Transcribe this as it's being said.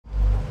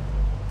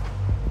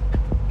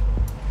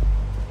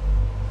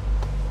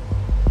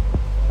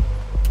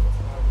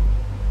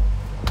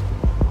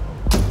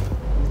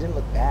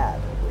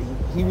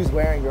was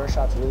wearing your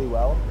shots really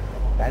well.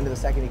 At the end of the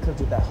second, he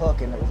clipped with that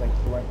hook, and it was like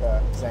you weren't the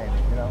same,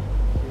 you know?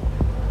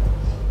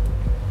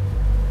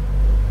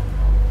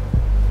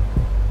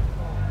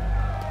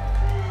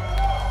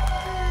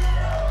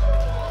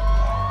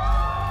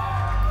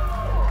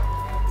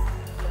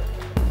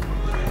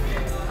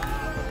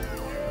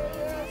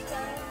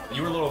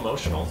 You were a little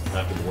emotional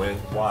after the win.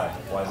 Why?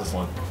 Why this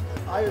one?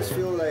 I just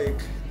feel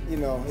like, you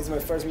know, it's my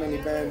first main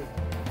event.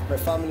 My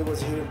family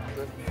was here.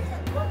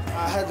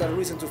 I had that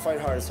reason to fight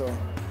hard, so.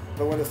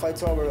 But when the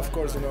fight's over, of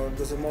course, you know,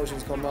 those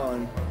emotions come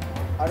on.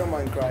 I don't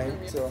mind crying,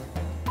 so.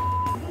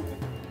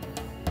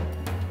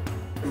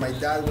 My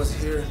dad was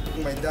here.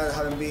 My dad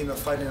hadn't been in a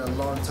fight in a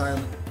long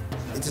time.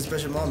 It's a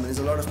special moment. It's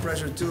a lot of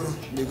pressure, too,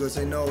 because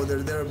I know they're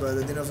there, but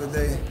at the end of the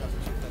day,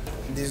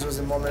 this was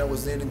the moment I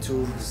was needing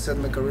to set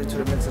my career to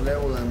the next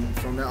level, and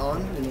from now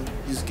on, you know,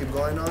 just keep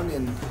going on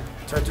and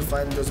try to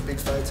find those big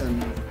fights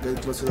and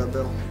get close to that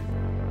belt.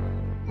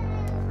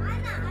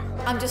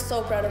 I'm just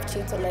so proud of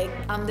Chito. Like,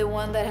 I'm the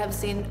one that have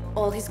seen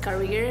all his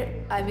career.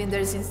 I've been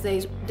there since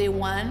day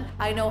one.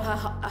 I know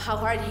how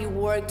hard he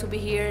worked to be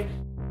here.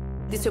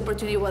 This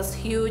opportunity was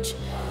huge.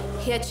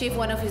 He achieved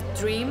one of his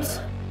dreams.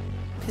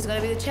 He's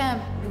gonna be the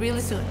champ really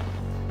soon.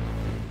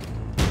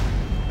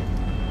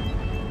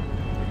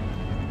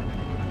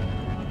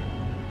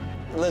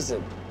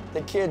 Listen,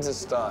 the kid's a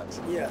stud.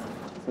 Yeah.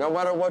 No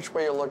matter which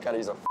way you look at it,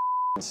 he's a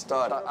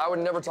stud. I would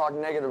never talk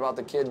negative about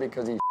the kid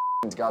because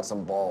he's got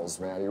some balls,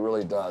 man. He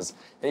really does.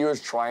 And he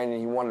was trying and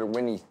he wanted to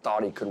win. He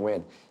thought he could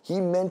win.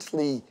 He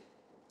mentally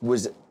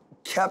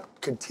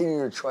kept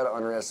continuing to try to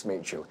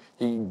underestimate you.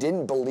 He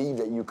didn't believe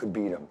that you could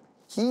beat him.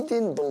 He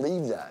didn't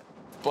believe that.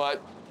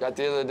 But at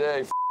the end of the day,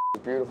 it's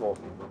beautiful.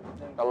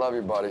 I love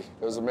you, buddy.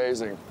 It was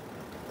amazing.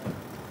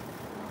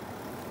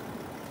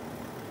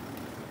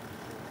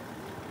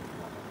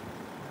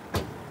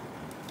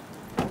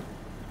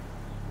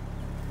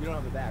 You don't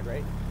have the bag,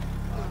 right?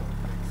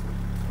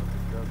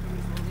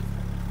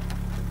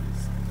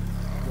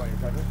 You want your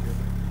cover?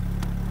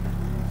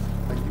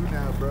 Like you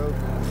now, bro.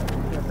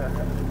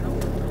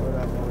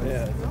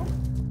 Yeah.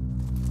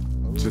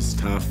 Just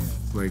tough,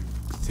 like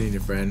seeing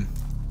your friend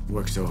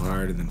work so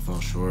hard and then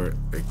fall short,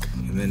 like,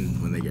 and then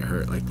when they get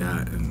hurt like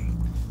that,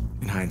 and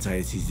in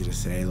hindsight, it's easy to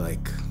say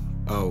like,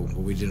 oh,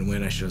 well, we didn't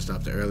win. I should have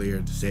stopped it earlier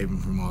to save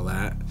him from all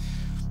that.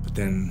 But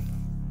then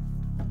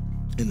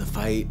in the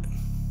fight,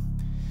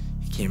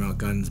 came out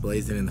guns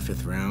blazing in the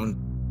 5th round.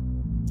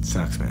 It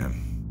sucks, man.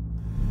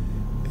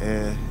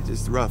 Yeah,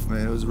 just rough,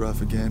 man. It was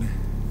rough again.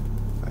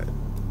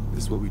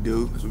 This is what we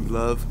do. This is what we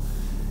love.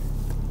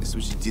 This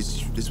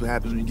is what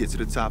happens when you get to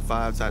the top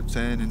 5, top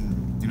 10,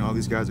 and you know all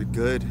these guys are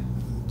good.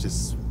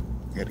 Just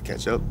got to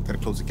catch up, got to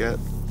close the gap.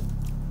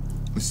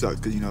 It sucks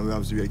because you know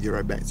obviously we got to get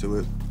right back to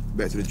it,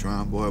 back to the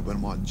drawing board. But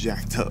I'm all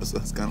jacked up, so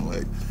it's kind of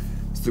like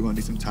still gonna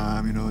need some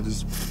time, you know.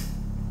 Just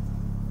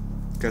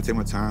gotta take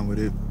my time with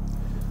it.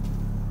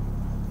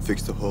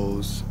 Fix the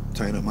holes,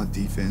 tighten up my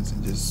defense,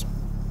 and just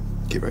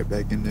get right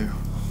back in there.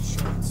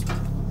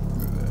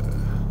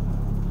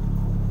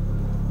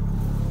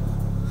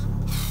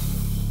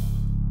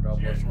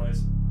 Cheers,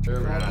 boys.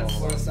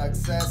 For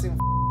success in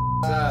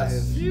life.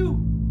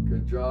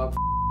 Good job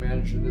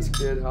managing this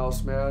kid,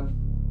 house man.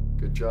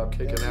 Good job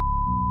kicking ass.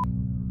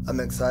 I'm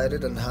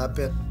excited and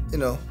happy. You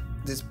know,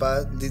 this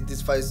fight,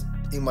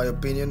 in my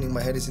opinion, in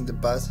my head, is in the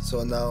past.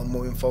 So now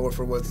moving forward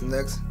for what's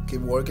next,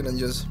 keep working and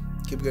just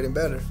keep getting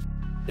better.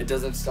 It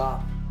doesn't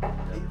stop.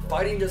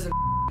 Fighting doesn't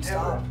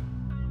stop.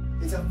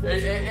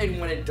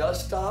 And when it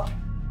does stop,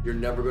 you're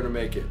never gonna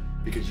make it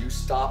because you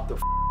stop the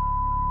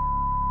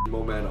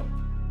momentum.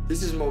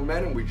 This is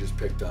momentum we just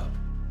picked up.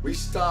 We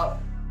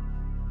stop.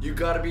 You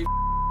gotta be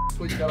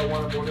you gotta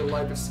want it more than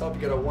life itself.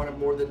 You gotta want it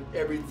more than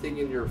everything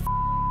in your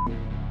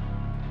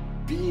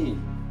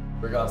being,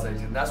 for God's sake.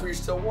 And that's what you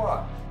still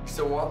want. You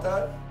still want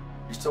that?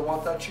 You still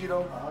want that,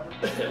 Chito?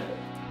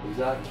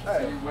 Exactly.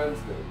 Hey, See you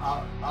Wednesday.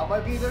 I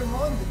might be there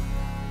Monday.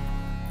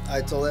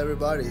 I told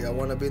everybody I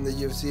want to be in the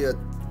UFC at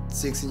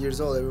 16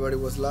 years old. Everybody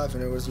was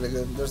laughing. It was like,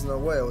 there's no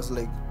way. I was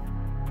like,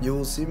 you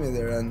will see me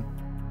there. And,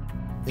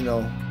 you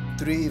know,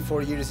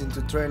 3-4 years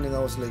into training, I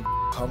was like,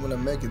 how am I gonna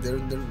make it? There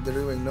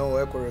even no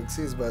Ecuador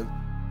exists, but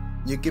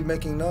you keep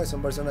making noise,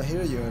 somebody's gonna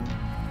hear you, and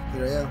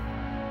here I am.